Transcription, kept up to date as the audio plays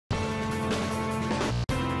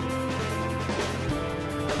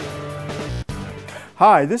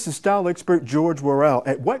Hi, this is style expert George Worrell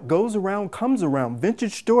at What Goes Around Comes Around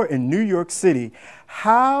Vintage Store in New York City.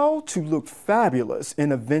 How to look fabulous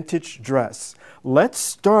in a vintage dress. Let's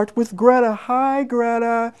start with Greta. Hi,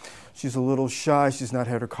 Greta. She's a little shy. She's not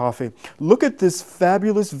had her coffee. Look at this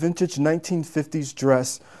fabulous vintage 1950s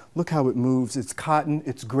dress. Look how it moves. It's cotton.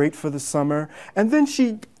 It's great for the summer. And then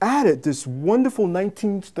she added this wonderful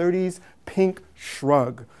 1930s pink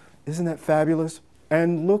shrug. Isn't that fabulous?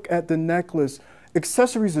 And look at the necklace.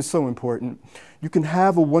 Accessories are so important. You can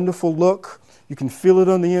have a wonderful look, you can feel it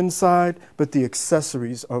on the inside, but the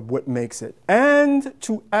accessories are what makes it. And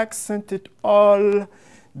to accent it all,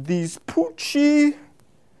 these Pucci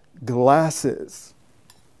glasses.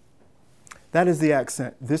 That is the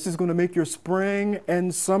accent. This is going to make your spring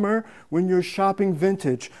and summer, when you're shopping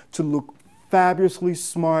vintage, to look fabulously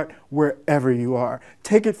smart wherever you are.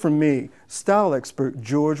 Take it from me, style expert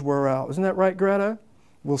George Worrell. Isn't that right, Greta?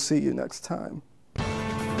 We'll see you next time.